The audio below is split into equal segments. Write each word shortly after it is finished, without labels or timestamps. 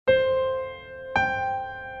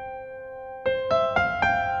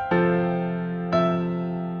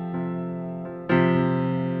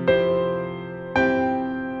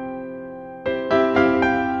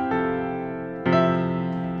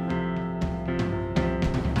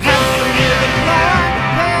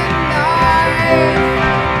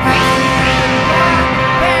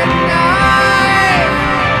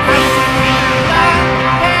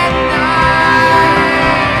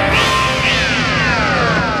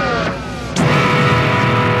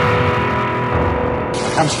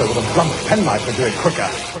hamster with a blunt penknife would do it quicker.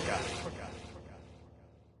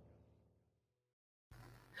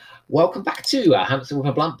 Welcome back to A Hamster with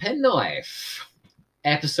a Blunt Penknife,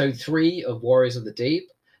 episode 3 of Warriors of the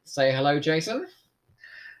Deep. Say hello, Jason.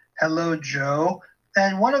 Hello, Joe.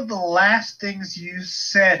 And one of the last things you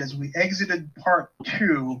said as we exited part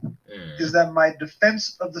 2 is that my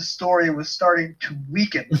defense of the story was starting to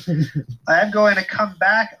weaken. I am going to come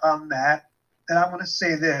back on that, and I'm going to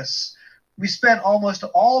say this. We spent almost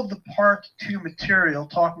all of the part 2 material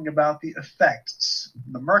talking about the effects.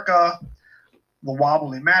 The Merca, the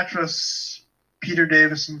wobbly mattress, Peter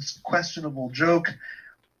Davison's questionable joke,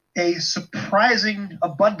 a surprising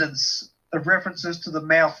abundance of references to the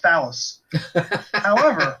male phallus.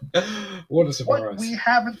 However, what a surprise. What we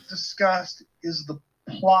haven't discussed is the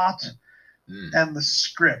plot and the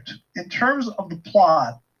script. In terms of the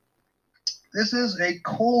plot, this is a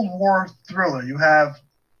Cold War thriller. You have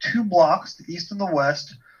 2 blocks, the East and the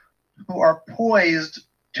West, who are poised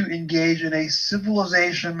to engage in a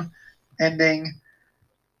civilization-ending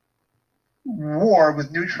war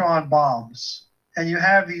with neutron bombs. And you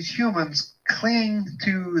have these humans clinging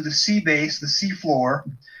to the sea base, the sea floor,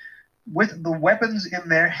 with the weapons in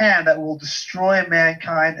their hand that will destroy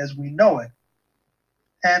mankind as we know it.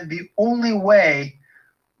 And the only way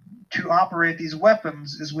to operate these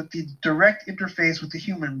weapons is with the direct interface with the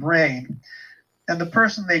human brain. And the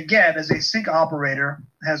person they get as a sync operator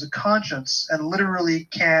has a conscience and literally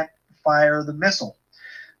can't fire the missile.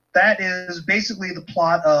 That is basically the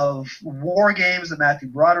plot of War Games, the Matthew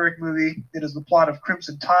Broderick movie. It is the plot of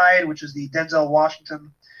Crimson Tide, which is the Denzel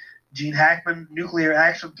Washington, Gene Hackman nuclear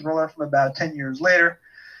action thriller from about 10 years later.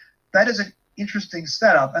 That is an interesting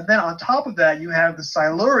setup. And then on top of that, you have the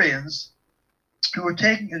Silurians, who are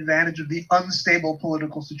taking advantage of the unstable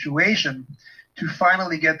political situation to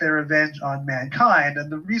finally get their revenge on mankind. And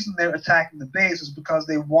the reason they're attacking the base is because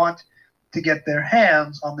they want to get their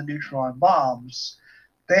hands on the neutron bombs.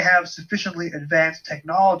 They have sufficiently advanced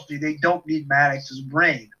technology. They don't need Maddox's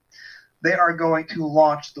brain. They are going to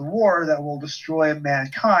launch the war that will destroy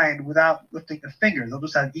mankind without lifting a finger. They'll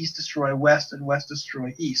just have East destroy West and West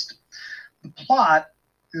destroy East. The plot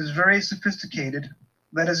is very sophisticated.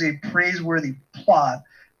 That is a praiseworthy plot.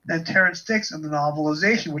 And Terrence Dicks in the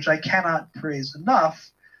novelization, which I cannot praise enough,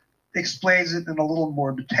 explains it in a little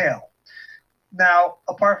more detail. Now,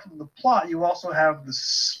 apart from the plot, you also have the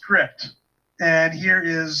script. And here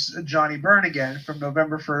is Jonny Byrne again from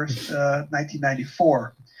November 1st,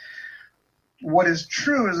 1994. What is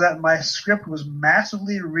true is that my script was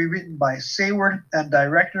massively rewritten by Sayward and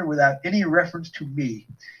director without any reference to me.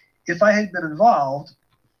 If I had been involved,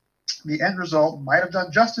 the end result might have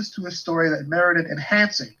done justice to a story that merited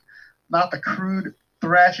enhancing, not the crude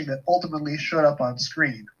thrashing that ultimately showed up on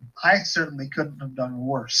screen. I certainly couldn't have done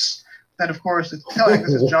worse. And of course, it's telling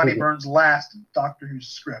this is Jonny Byrne's last Doctor Who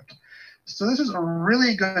script. So this is a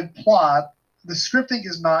really good plot. The scripting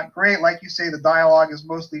is not great. Like you say, the dialogue is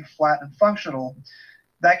mostly flat and functional.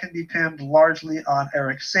 That can be pinned largely on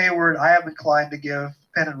Eric Sayward. I am inclined to give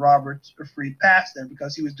Penn and Roberts a free pass there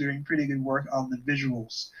because he was doing pretty good work on the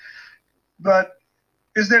visuals. But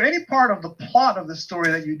is there any part of the plot of the story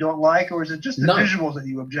that you don't like, or is it just the visuals that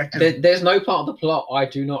you object to? There's no part of the plot I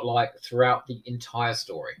do not like throughout the entire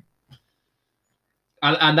story.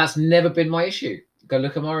 And that's never been my issue. Go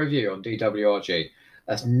look at my review on DWRG.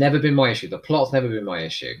 That's never been my issue. The plot's never been my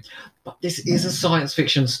issue. But this is a science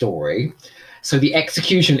fiction story, so the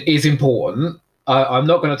execution is important. I'm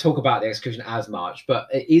not going to talk about the execution as much, but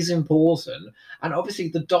it is important. And obviously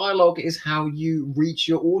the dialogue is how you reach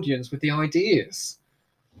your audience with the ideas.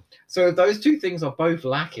 So if those two things are both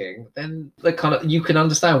lacking, then you can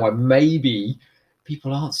understand why maybe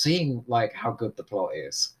people aren't seeing like how good the plot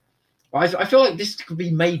is. I feel like this could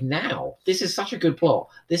be made now. This is such a good plot.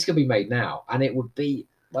 This could be made now, and it would be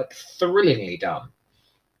like thrillingly done.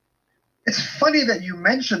 It's funny that you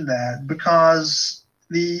mentioned that because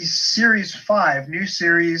the Series 5, new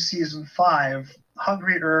series, Season 5,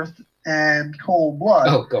 Hungry Earth and Cold Blood.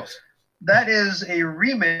 Oh, God. That is a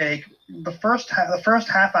remake. The first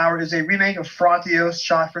half hour is a remake of Frontios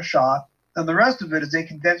shot for shot, and the rest of it is a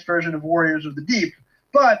condensed version of Warriors of the Deep.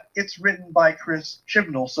 But it's written by Chris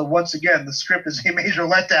Chibnall, so once again, the script is a major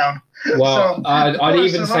letdown. Well, so, I'd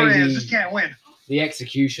even say just can't win. The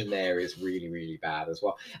execution there is really, really bad as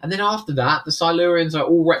well. And then after that, the Silurians are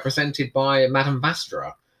all represented by Madame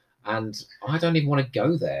Vastra, and I don't even want to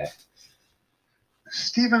go there.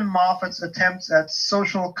 Stephen Moffat's attempts at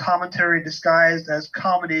social commentary disguised as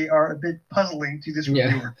comedy are a bit puzzling to this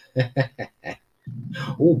reviewer.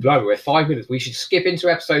 Oh, bloody, we're 5 minutes. We should skip into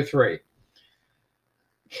episode 3.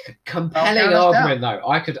 Compelling argument, though.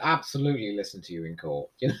 I could absolutely listen to you in court.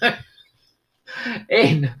 You know,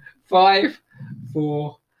 in 5,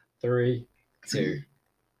 4, 3, 2,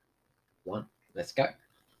 1. Let's go.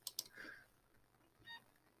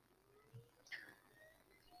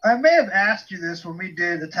 I may have asked you this when we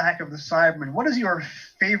did Attack of the Cybermen. What is your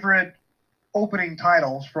favorite opening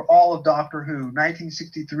titles for all of Doctor Who,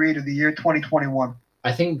 1963 to the year 2021?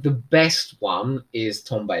 I think the best one is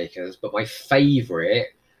Tom Baker's, but my favourite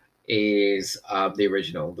is the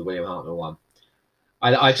original, the William Hartnell one.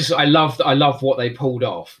 I love what they pulled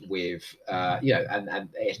off with and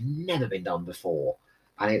it's never been done before,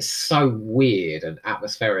 and it's so weird and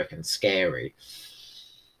atmospheric and scary.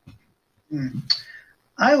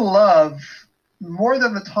 I love, more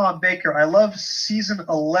than the Tom Baker, I love season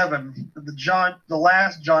 11, the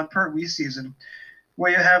last John Pertwee season,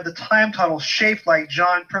 where you have the time tunnel shaped like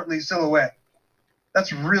John Pertwee's silhouette.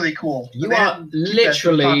 That's really cool. You are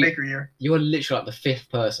literally like the 5th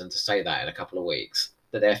person to say that in a couple of weeks,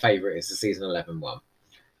 that their favourite is the season 11 one.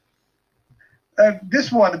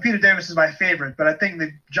 This one, the Peter Davis, is my favorite, but I think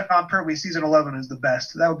the John Pertwee season 11 is the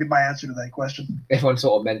best. That would be my answer to that question. Everyone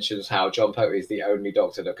sort of mentions how John Pertwee is the only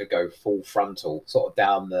Doctor that could go full frontal, sort of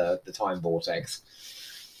down the time vortex.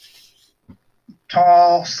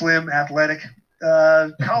 Tall, slim, athletic.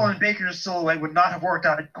 Colin Baker's silhouette would not have worked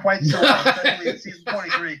out quite so well, especially in season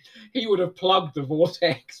 23. He would have plugged the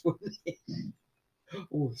vortex, wouldn't he?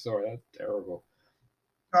 Oh, sorry, that's terrible.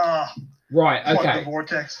 Right, okay. The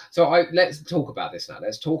vortex. So let's talk about this now.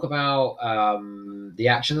 Let's talk about the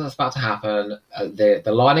action that's about to happen, the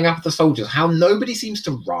lining up of the soldiers, how nobody seems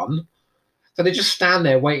to run. So they just stand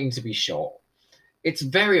there waiting to be shot. It's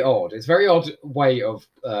very odd. It's a very odd way of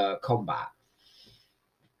combat.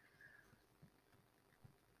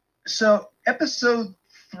 So episode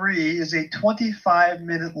 3 is a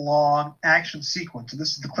 25-minute long action sequence. And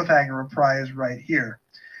this is the cliffhanger reprise right here.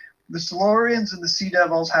 The Silurians and the Sea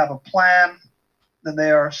Devils have a plan, and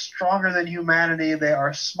they are stronger than humanity. They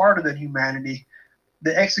are smarter than humanity.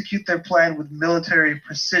 They execute their plan with military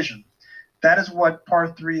precision. That is what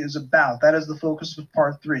part 3 is about. That is the focus of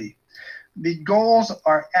part 3. The goals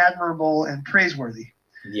are admirable and praiseworthy.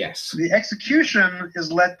 Yes. The execution is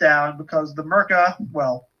let down because the Merca,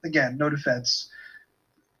 well, again, no defense.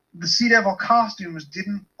 The Sea Devil costumes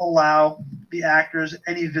didn't allow the actors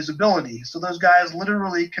any visibility, so those guys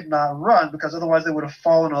literally could not run because otherwise they would have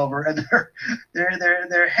fallen over, and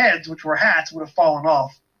their heads, which were hats, would have fallen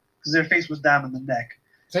off because their face was down in the neck.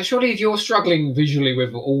 So surely, if you're struggling visually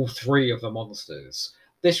with all 3 of the monsters,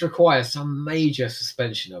 this requires some major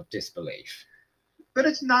suspension of disbelief. But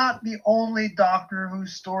it's not the only Doctor Who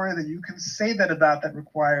story that you can say that about that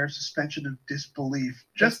requires suspension of disbelief.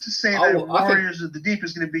 Just to say that Warriors of the Deep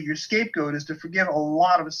is going to be your scapegoat is to forgive a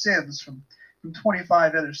lot of sins from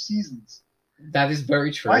 25 other seasons. That is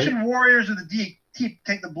very true. Why should Warriors of the Deep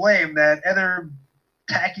take the blame that other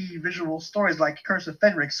tacky visual stories like Curse of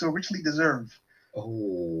Fenric so richly deserve?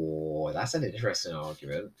 Oh, that's an interesting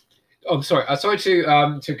argument. Oh, I'm sorry. Sorry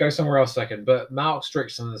to go somewhere else a second, but Mark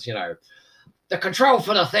Strickson's, the control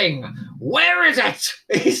for the thing. Where is it?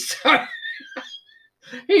 He's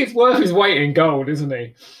worth his weight in gold, isn't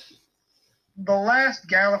he? The last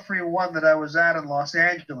Gallifrey one that I was at in Los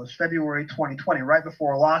Angeles, February 2020, right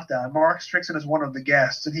before lockdown, Mark Strickson is one of the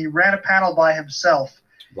guests, and he ran a panel by himself.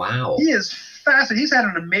 Wow. He is fascinating. He's had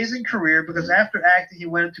an amazing career because after acting, he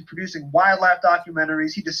went into producing wildlife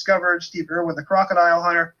documentaries. He discovered Steve Irwin, the crocodile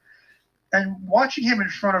hunter. And watching him in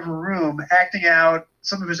front of a room acting out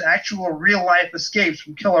some of his actual real-life escapes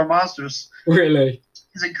from killer monsters really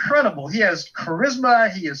is incredible. He has charisma.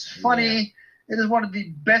 He is funny. Yeah. It is one of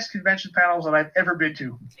the best convention panels that I've ever been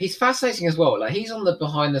to. He's fascinating as well. Like, he's on the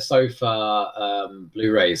Behind the Sofa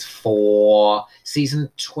Blu-rays for season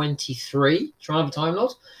 23, Trial of a Time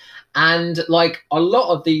Lord. And like a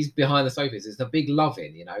lot of these Behind the Sofas is the big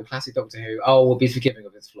love-in, classic Doctor Who. Oh, we'll be forgiving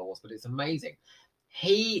of its flaws, but it's amazing.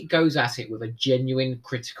 He goes at it with a genuine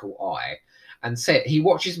critical eye and he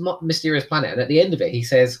watches Mysterious Planet, and at the end of it, he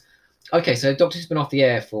says, okay, so Doctor's been off the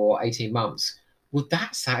air for 18 months. Would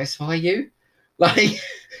that satisfy you? Like,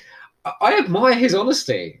 I admire his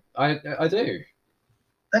honesty. I do.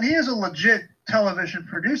 And he is a legit television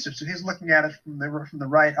producer, so he's looking at it from the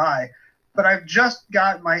right eye. But I've just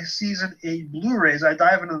got my season 8 Blu-rays. I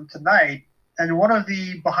dive into them tonight, and one of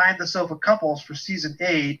the Behind the Sofa couples for season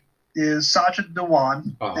 8 is Sajid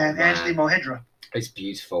Dewan and Anjali Mohindra. It's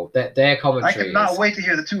beautiful. Their commentary. I cannot wait to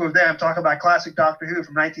hear the two of them talk about classic Doctor Who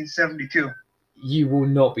from 1972. You will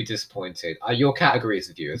not be disappointed. Your cat agrees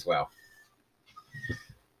with you as well.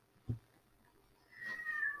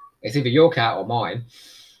 It's either your cat or mine.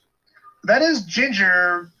 That is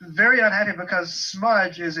Ginger very unhappy because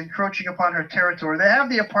Smudge is encroaching upon her territory. They have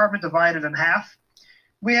the apartment divided in half.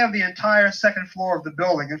 We have the entire second floor of the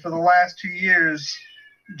building, and for the last 2 years,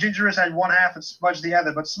 Ginger has had one half and Smudge the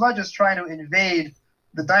other. But Smudge is trying to invade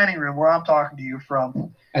the dining room where I'm talking to you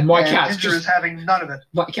from. And my cat's Ginger is having none of it.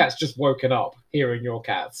 My cat's just woken up hearing your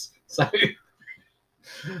cats. So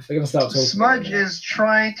they're going to start talking. Smudge is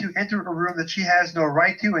trying to enter a room that she has no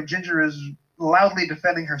right to, and Ginger is loudly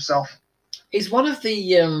defending herself. Is one of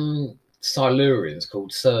the Silurians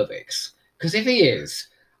called Cervix? Because if he is,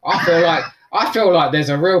 I feel like there's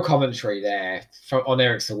a real commentary there on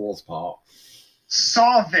Eric Saward's part.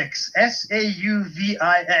 Sauvix,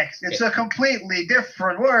 Sauvix. It's a completely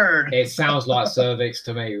different word. It sounds like cervix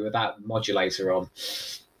to me with that modulator on.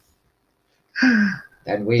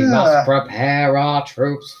 Then we must prepare our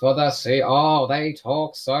troops for the sea. Oh, they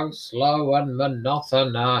talk so slow and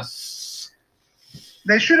monotonous.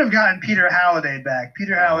 They should have gotten Peter Halliday back.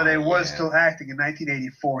 Peter Halliday was still acting in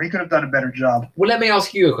 1984. He could have done a better job. Well, let me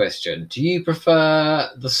ask you a question. Do you prefer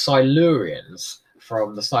the Silurians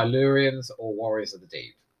from the Silurians or Warriors of the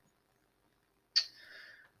Deep?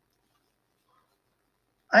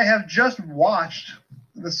 I have just watched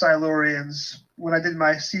the Silurians when I did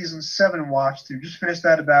my season 7 watch through. Just finished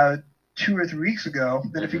that about 2 or 3 weeks ago.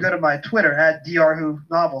 And if you go to my Twitter at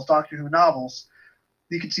drwhonovels, Doctor Who Novels,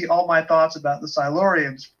 you can see all my thoughts about the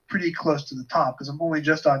Silurians pretty close to the top because I'm only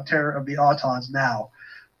just on Terror of the Autons now.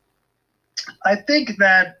 I think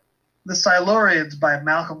that The Silurians by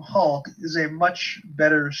Malcolm Hulke is a much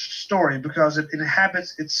better story because it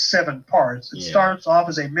inhabits its 7 parts. It starts off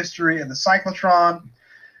as a mystery in the cyclotron.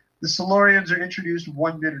 The Silurians are introduced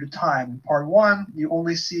 1 bit at a time. In part 1, you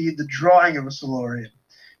only see the drawing of a Silurian.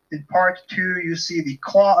 In part 2, you see the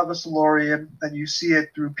claw of a Silurian, and you see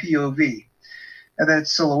it through POV. And then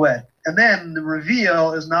it's silhouette. And then the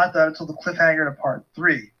reveal is not done until the cliffhanger to part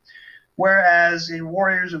 3. Whereas in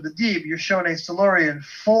Warriors of the Deep, you're shown a Silurian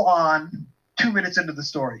full on 2 minutes into the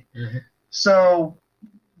story. Mm-hmm. So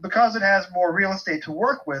because it has more real estate to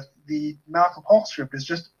work with, the Malcolm Hulke script is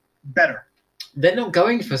just better. They're not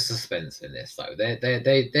going for suspense in this, though.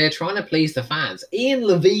 They're trying to please the fans. Ian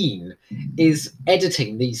Levine is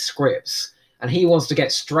editing these scripts, and he wants to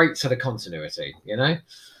get straight to the continuity, you know?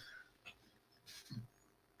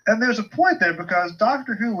 And there's a point there because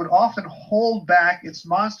Doctor Who would often hold back its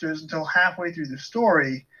monsters until halfway through the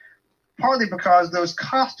story, partly because those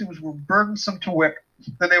costumes were burdensome to wear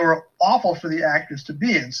and they were awful for the actors to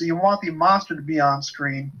be in. So you want the monster to be on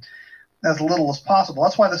screen as little as possible.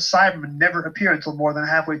 That's why the Cybermen never appear until more than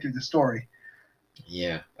halfway through the story.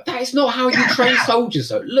 Yeah. That is not how you train soldiers,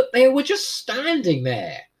 though. Look, they were just standing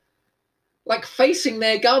there, like facing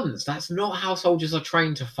their guns. That's not how soldiers are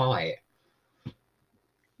trained to fight.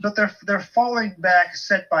 But they're falling back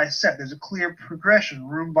set by set. There's a clear progression,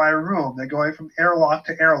 room by room. They're going from airlock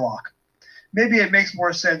to airlock. Maybe it makes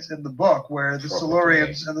more sense in the book where the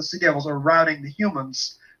Silurians and the Sea Devils are routing the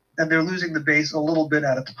humans, and they're losing the base a little bit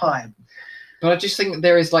at a time. But I just think that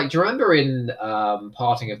there is, like, do you remember in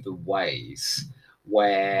Parting of the Ways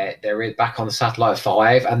where there is back on Satellite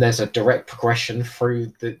 5 and there's a direct progression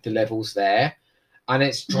through the levels there? And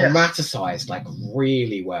it's dramatized, like,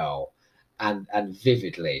 really well. And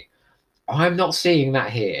vividly. I'm not seeing that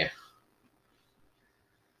here.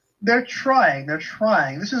 They're trying.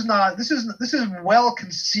 This is well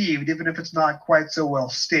conceived, even if it's not quite so well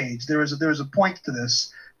staged. There is a point to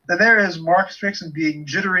this. And there is Mark Strickson being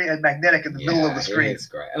jittery and magnetic in the middle of the screen. It's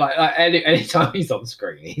great. Like anytime he's on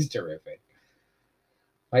screen, he's terrific.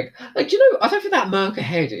 Like you know, I don't think that Merc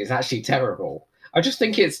ahead is actually terrible. I just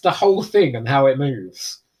think it's the whole thing and how it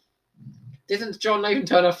moves. Didn't John Nathan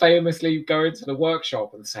Turner famously go into the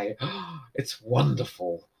workshop and say, "Oh, it's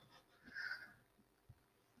wonderful"?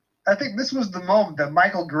 I think this was the moment that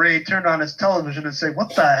Michael Gray turned on his television and said,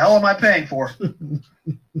 "What the hell am I paying for?"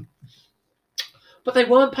 But they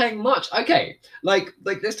weren't paying much. Okay, like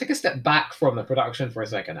let's take a step back from the production for a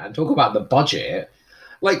second and talk about the budget.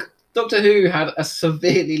 Like Doctor Who had a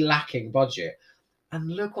severely lacking budget, and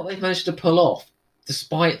look what they managed to pull off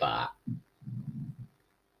despite that.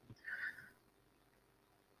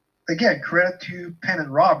 Again, credit to Penn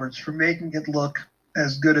and Roberts for making it look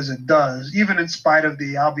as good as it does, even in spite of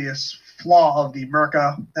the obvious flaw of the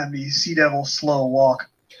Merca and the Sea Devil slow walk.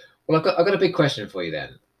 Well, I've got a big question for you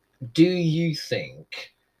then. Do you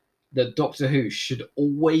think that Doctor Who should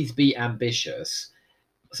always be ambitious?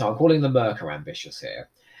 So I'm calling the Merca ambitious here,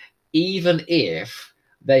 even if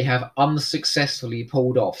they have unsuccessfully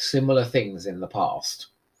pulled off similar things in the past.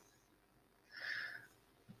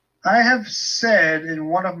 I have said in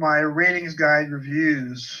one of my ratings guide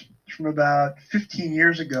reviews from about 15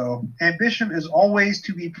 years ago. Ambition is always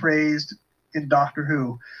to be praised in Doctor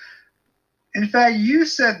Who. In fact, you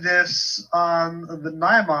said this on the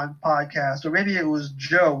Nymon podcast, or maybe it was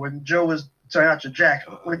Joe, when Joe was, sorry, not Joe, Jack,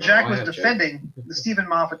 when Jack was defending the Stephen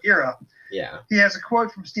Moffat era. Yeah. He has a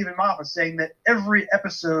quote from Stephen Moffat saying that every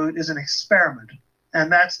episode is an experiment.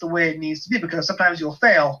 And that's the way it needs to be, because sometimes you'll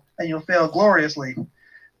fail, and you'll fail gloriously.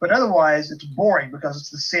 But otherwise, it's boring because it's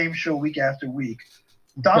the same show week after week.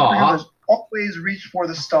 Doctor Who has always reached for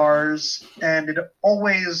the stars, and it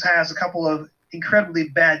always has a couple of incredibly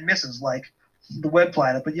bad misses, like the Web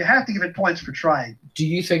Planet, but you have to give it points for trying. Do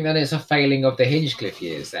you think that it's a failing of the Hinchcliffe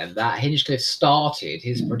years then? That Hinchcliffe started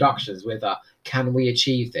his productions with a, can we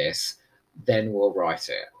achieve this? Then we'll write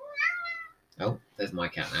it. Oh, there's my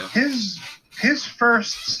cat now. His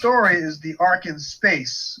first story is The Ark in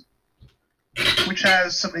Space, which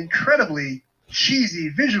has some incredibly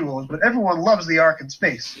cheesy visuals, but everyone loves The Ark in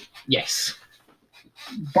Space. Yes.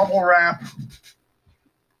 Bubble wrap.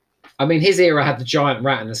 I mean, his era had the giant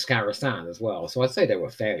rat and the Scaristan as well, so I'd say they were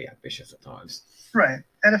fairly ambitious at times. Right.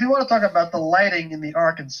 And if you want to talk about the lighting in The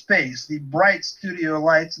Ark in Space, the bright studio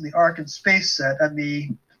lights in The Ark in Space set and the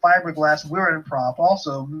fiberglass Wirren prop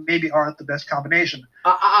also maybe aren't the best combination.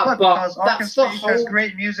 But because Ark in Space has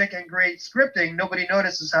great music and great scripting, nobody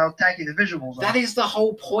notices how tacky the visuals are. That is the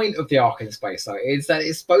whole point of The Ark in Space, though, is that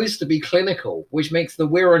it's supposed to be clinical, which makes the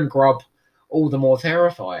Wirren grub all the more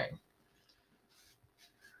terrifying.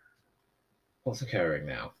 What's occurring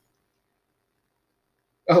now?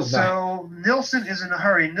 Oh, so no. Nilsson is in a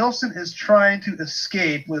hurry. Nilsson is trying to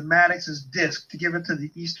escape with Maddox's disc to give it to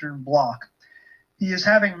the Eastern Bloc. He is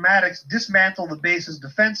having Maddox dismantle the base's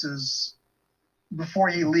defenses before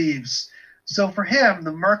he leaves. So for him,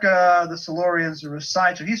 the Merca, the Silurians are a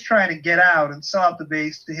sideshow. He's trying to get out and sell out the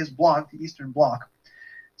base to his bloc, the Eastern Bloc.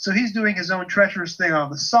 So he's doing his own treacherous thing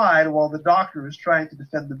on the side while the Doctor is trying to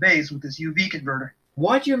defend the base with this UV converter.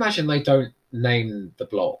 Why do you imagine they don't name the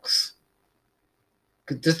blocks?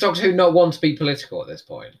 Does Doctor Who not want to be political at this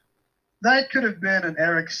point? That could have been an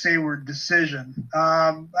Eric Sayward decision.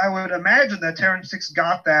 I would imagine that Terrence Six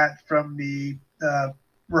got that from the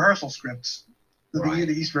rehearsal scripts, the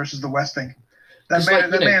East versus the West thing. That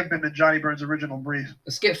may have been in Jonny Byrne's original brief.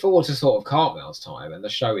 Skip forward to sort of Cartmell's time, and the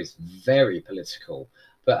show is very political.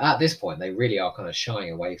 But at this point, they really are kind of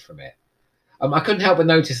shying away from it. I couldn't help but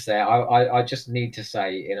notice there. I just need to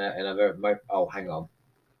say in a very oh, hang on.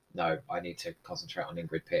 No, I need to concentrate on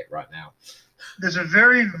Ingrid Pitt right now. There's a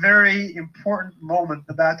very, very important moment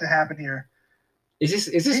about to happen here. Is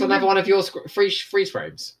this another one of your freeze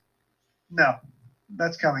frames? No,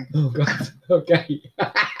 that's coming. Oh God. Okay.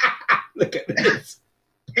 Look at this.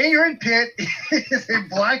 Ingrid Pitt is a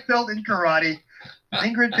black belt in karate.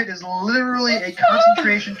 Ingrid Pitt is literally a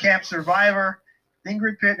concentration camp survivor.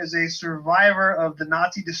 Ingrid Pitt is a survivor of the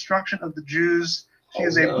Nazi destruction of the Jews. She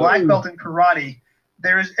is a black belt in karate.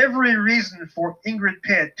 There is every reason for Ingrid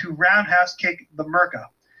Pitt to roundhouse kick the Merca.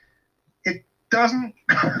 It doesn't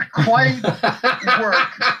quite work,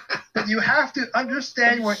 but you have to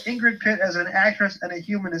understand where Ingrid Pitt as an actress and a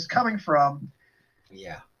human is coming from.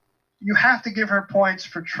 Yeah. You have to give her points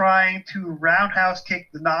for trying to roundhouse kick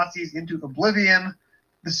the Nazis into oblivion,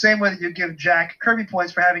 the same way that you give Jack Kirby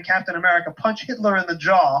points for having Captain America punch Hitler in the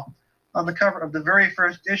jaw on the cover of the very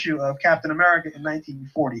first issue of Captain America in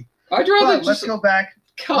 1940. I'd rather but let's go back.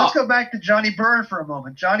 Let's go back to Jonny Byrne for a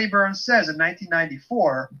moment. Jonny Byrne says in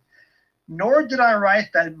 1994, "Nor did I write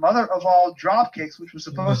that mother of all dropkicks, which was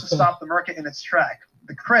supposed to stop the Merca in its track.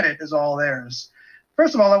 The credit is all theirs."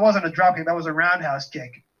 First of all, that wasn't a dropkick; that was a roundhouse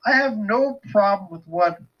kick. I have no problem with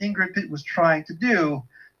what Ingrid Pitt was trying to do.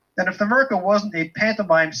 And if the Merca wasn't a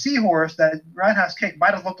pantomime seahorse, that roundhouse kick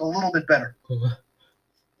might have looked a little bit better.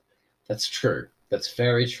 That's true. That's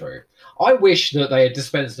very true. I wish that they had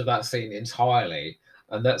dispensed of that scene entirely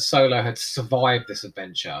and that Solo had survived this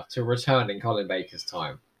adventure to return in Colin Baker's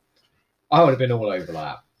time. I would have been all over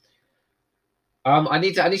that. I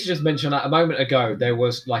need to just mention that a moment ago there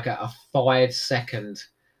was like a 5-second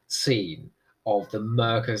scene of the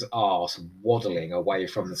Merca's arse waddling away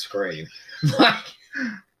from the screen. Like,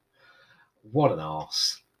 what an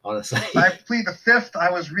arse. Honestly. I plead the fifth. I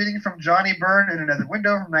was reading from Jonny Byrne in another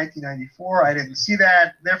window from 1994. I didn't see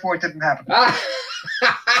that. Therefore, it didn't happen.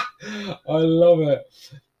 I love it.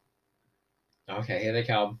 Okay, here they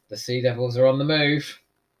come. The Sea Devils are on the move.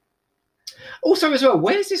 Also, as well,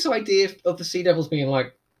 where's this idea of the Sea Devils being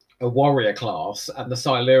like a warrior class and the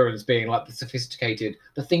Silurians being like the sophisticated,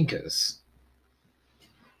 the thinkers?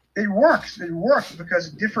 It works. It works because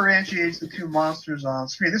it differentiates the two monsters on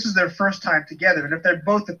screen. This is their first time together, and if they're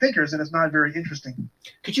both the figures, then it's not very interesting.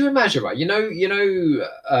 Could you imagine, right? Ian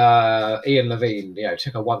Levine,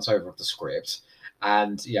 took a once over of the script,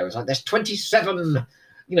 and it's like there's 27,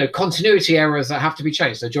 continuity errors that have to be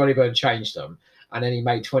changed. So Jonny Byrne changed them, and then he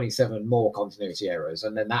made 27 more continuity errors,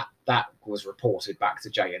 and then that was reported back to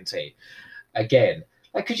JNT again.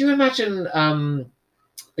 Like, could you imagine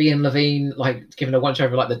Ian Levine giving a once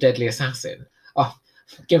over like the Deadly Assassin,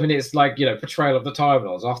 given its portrayal of the Time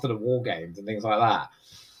Lords after the War Games and things like that?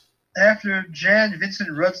 After Jan Vincent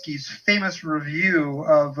Rudsky's famous review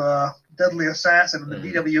of Deadly Assassin in the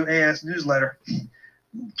DWAS newsletter,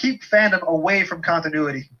 keep fandom away from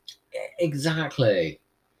continuity. Exactly.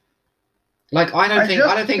 Like, I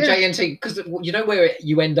don't think JNT, because where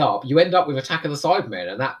you end up with Attack of the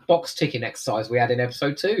Cybermen and that box ticking exercise we had in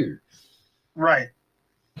episode 2. Right.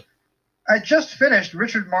 I just finished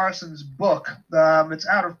Richard Marson's book. It's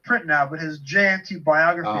out of print now, but his JNT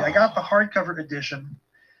biography. Oh. I got the hardcover edition,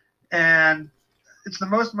 and it's the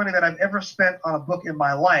most money that I've ever spent on a book in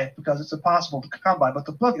my life because it's impossible to come by. But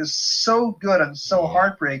the book is so good and so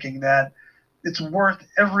heartbreaking that it's worth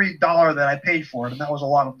every dollar that I paid for it, and that was a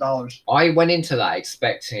lot of dollars. I went into that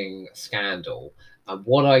expecting scandal, and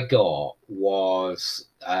what I got was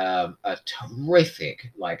a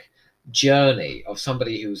terrific journey of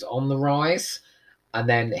somebody who's on the rise and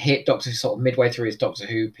then hit Doctor sort of midway through his Doctor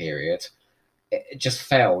Who period. It just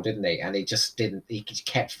fell, didn't he? And he just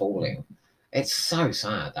kept falling. It's so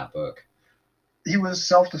sad, that book. He was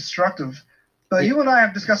self-destructive. But you and I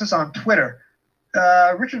have discussed this on Twitter.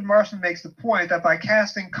 Richard Marson makes the point that by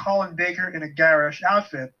casting Colin Baker in a garish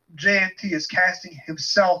outfit, JNT is casting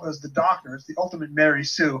himself as the Doctor. It's the ultimate Mary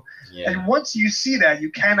Sue. Yeah. And once you see that, you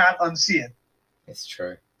cannot unsee it. It's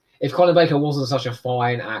true. If Colin Baker wasn't such a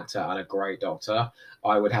fine actor and a great Doctor,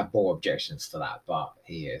 I would have more objections to that, but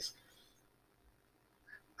he is.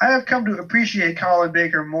 I have come to appreciate Colin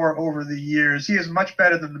Baker more over the years. He is much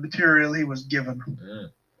better than the material he was given.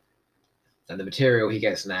 Mm. And the material he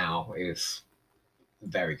gets now is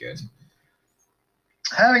very good.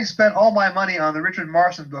 Having spent all my money on the Richard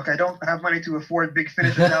Marson book, I don't have money to afford Big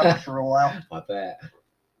Finish's outfit for a while. I bet.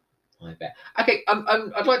 Okay,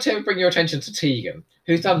 I'd like to bring your attention to Tegan,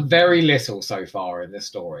 who's done very little so far in this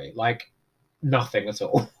story. Nothing at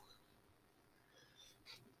all.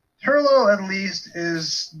 Turlough, at least,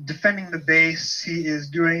 is defending the base. He is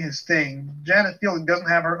doing his thing. Janet Fielding doesn't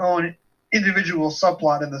have her own individual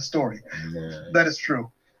subplot in the story. No. That is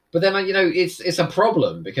true. But then, it's a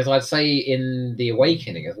problem, because I'd say in The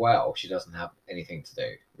Awakening as well, she doesn't have anything to do,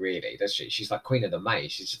 really, does she? She's like Queen of the May.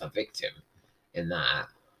 She's just a victim in that.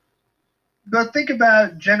 But think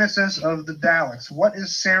about Genesis of the Daleks. What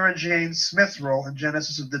is Sarah Jane Smith's role in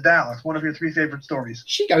Genesis of the Daleks? One of your 3 favorite stories.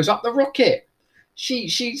 She goes up the rocket. She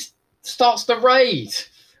starts the raid.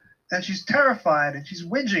 And she's terrified, and she's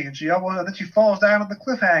whinging, and then she falls down on the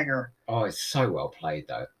cliffhanger. Oh, it's so well played,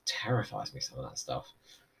 though. It terrifies me, some of that stuff.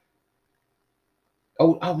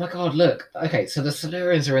 Oh my God, look. Okay, so the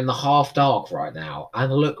Silurians are in the half dark right now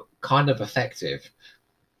and look kind of effective.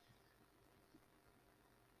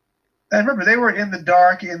 And remember, they were in the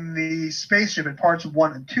dark in the spaceship in parts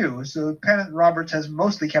 1 and 2, so Pennant Roberts has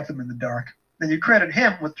mostly kept them in the dark. And you credit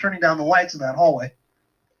him with turning down the lights in that hallway.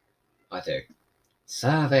 I do.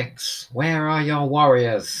 Cervix, where are your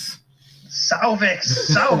warriors? Salvix!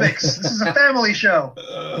 This is a family show.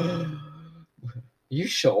 Are you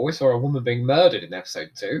sure we saw a woman being murdered in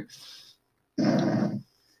episode 2?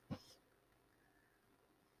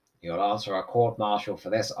 You'll answer a court-martial for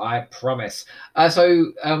this, I promise.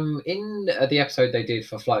 So in the episode they did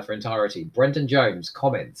for Flight for Entirety, Brendan Jones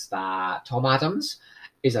comments that Tom Adams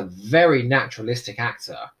is a very naturalistic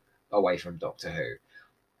actor away from Doctor Who.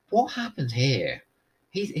 What happened here?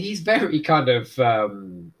 He's very kind of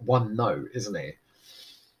one note, isn't he?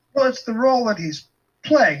 Well, it's the role that he's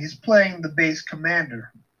playing. He's playing the base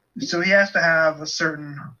commander. So he has to have a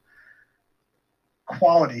certain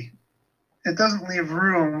quality. It doesn't leave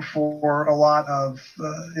room for a lot of,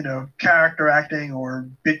 character acting or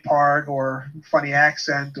bit part or funny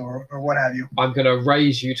accent or what have you. I'm going to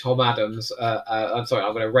raise you Tom Adams. I'm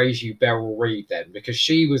going to raise you Beryl Reid then, because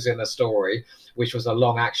she was in a story which was a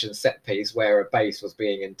long action set piece where a base was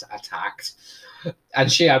being attacked, and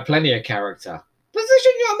she had plenty of character.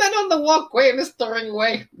 Position your men on the walkway, Mr.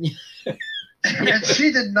 Ringway. And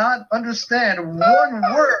she did not understand one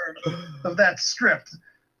word of that script.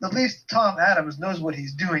 At least Tom Adams knows what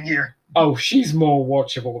he's doing here. Oh, she's more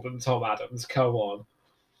watchable than Tom Adams. Come on.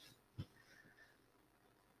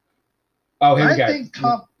 Oh, here we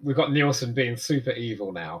go. We've got Nielsen being super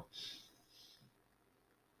evil now.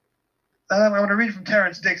 I'm going to read from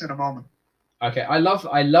Terrence Dix in a moment. Okay, I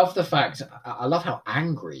love the fact. I love how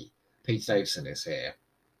angry Pete Davidson is here.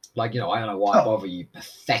 Like, I don't know why I bother you,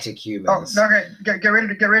 pathetic humans. Oh, okay. Get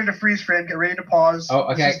ready to freeze frame. Get ready to pause.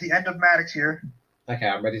 Oh, okay. This is the end of Maddox here. Okay,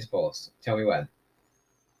 I'm ready to pause. Tell me when.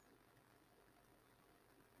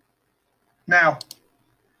 Now,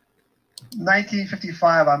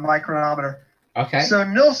 1955 on my chronometer. Okay. So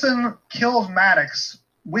Nilsson kills Maddox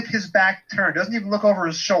with his back turned. Doesn't even look over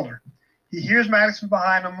his shoulder. He hears Maddox from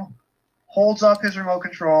behind him, holds up his remote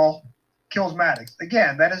control, kills Maddox.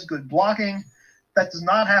 Again, that is good blocking. That does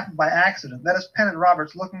not happen by accident. That is Pennant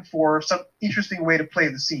Roberts looking for some interesting way to play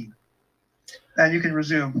the scene. And you can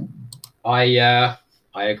resume. I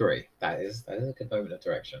agree. That is a good moment of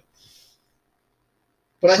direction.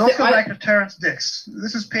 But So let's go back to Terrence Dix.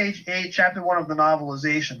 This is page 8, chapter 1 of the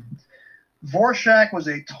novelization. Vorshak was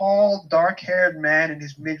a tall, dark-haired man in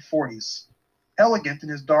his mid-40s. Elegant in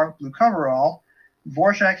his dark blue coverall,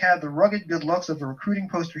 Vorshak had the rugged good looks of a recruiting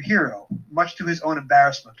poster hero, much to his own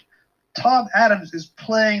embarrassment. Tom Adams is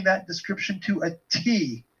playing that description to a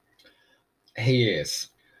T. He is.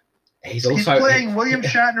 He's playing William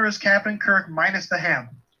Shatner as Captain Kirk minus the ham.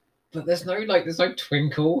 But there's no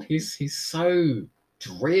twinkle. He's so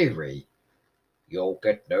dreary. You'll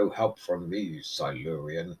get no help from me,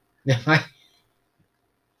 Silurian.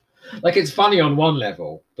 Like, it's funny on one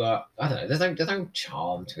level, but I don't know. There's no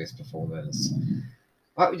charm to his performance.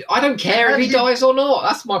 I don't care if he dies or not.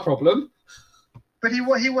 That's my problem. But he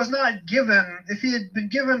was not given. If he had been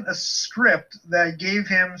given a script that gave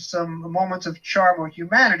him some moments of charm or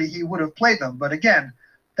humanity, he would have played them. But again,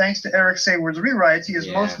 thanks to Eric Sayward's rewrites, he is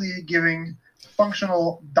mostly giving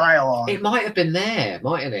functional dialogue. It might have been there,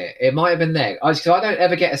 mightn't it? It might have been there. Because I don't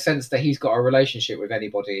ever get a sense that he's got a relationship with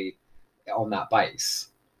anybody on that base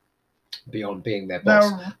beyond being their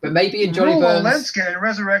boss. Now, but maybe in Jonny Byrne's... Lenska in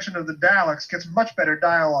Resurrection of the Daleks gets much better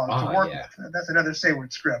dialogue to work with. That's another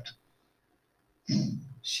Sayward script.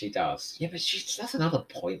 She does. Yeah, but that's another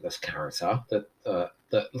pointless character that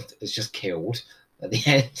is just killed at the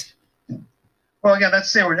end. Well, again,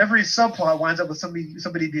 that's Sayward. Every subplot winds up with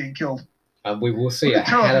somebody being killed. And we will see a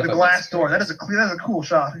hell of through the glass door. That is a cool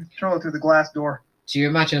shot. Throw it through the glass door. Do you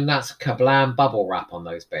imagine that's Kablam bubble wrap on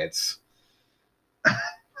those beds?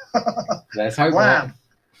 Let's hope not.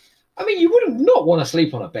 I mean, you would not want to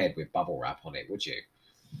sleep on a bed with bubble wrap on it, would you?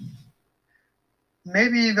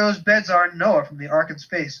 Maybe those beds are Noah from the Ark in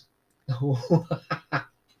Space. Oh,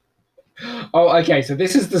 okay. So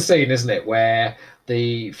this is the scene, isn't it, where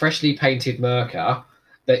the freshly painted Merca,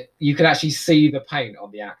 that you can actually see the paint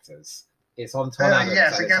on the actors. It's on Tom Adams.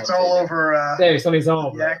 Yes, it gets all over. There, it's on his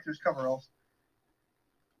arm. The actors' coveralls.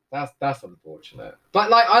 That's unfortunate. But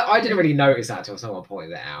like, I didn't really notice that until someone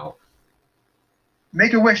pointed it out.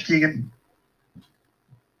 Make a wish, Tegan.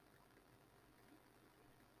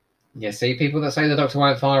 Yeah, see, people that say the Doctor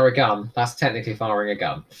won't fire a gun, that's technically firing a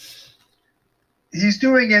gun. He's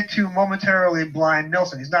doing it to momentarily blind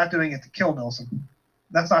Nilsson. He's not doing it to kill Nilsson.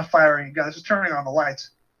 That's not firing a gun. It's just turning on the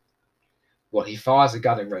lights. Well, he fires a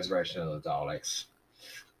gun in Resurrection of the Daleks.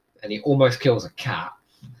 And he almost kills a cat.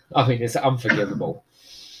 I mean, it's unforgivable.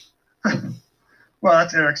 Well,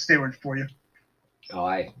 that's Eric Stewart for you.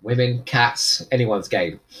 Aye, women, cats, anyone's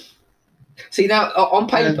game. See, now, on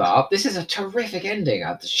paper, this is a terrific ending.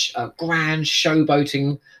 A grand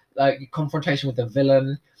showboating confrontation with the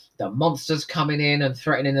villain, the monsters coming in and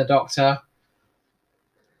threatening the Doctor.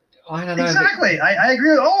 I don't know. Exactly. I agree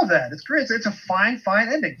with all of that. It's great. It's a fine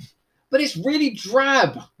ending. But it's really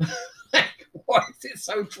drab. Why is it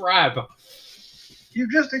so drab? You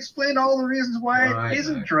just explained all the reasons why it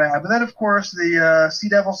isn't drab. And then, of course, the Sea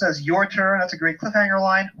Devil says, "Your turn." That's a great cliffhanger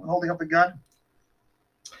line, holding up the gun.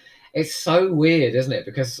 It's so weird, isn't it?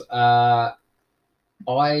 Because I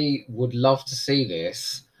would love to see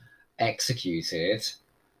this executed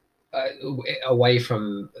away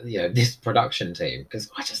from this production team, because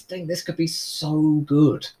I just think this could be so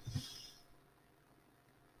good.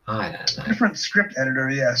 I don't know. Different script editor,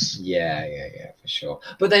 yes. Yeah, for sure.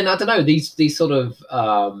 But then I don't know, these sort of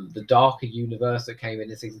the darker universe that came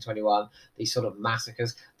in season 21, these sort of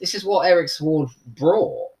massacres. This is what Eric Sword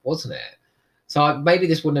brought, wasn't it? So maybe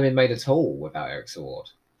this wouldn't have been made at all without Eric Sword.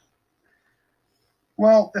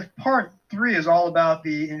 Well, if part 3 is all about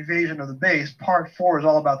the invasion of the base, part 4 is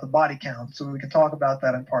all about the body count. So we can talk about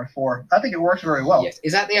that in part 4. I think it works very well. Yes.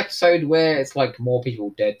 Is that the episode where it's like more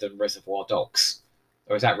people dead than Reservoir Dogs?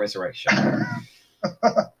 Or is that Resurrection?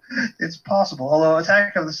 It's possible. Although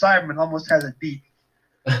Attack of the Cybermen almost has it beat.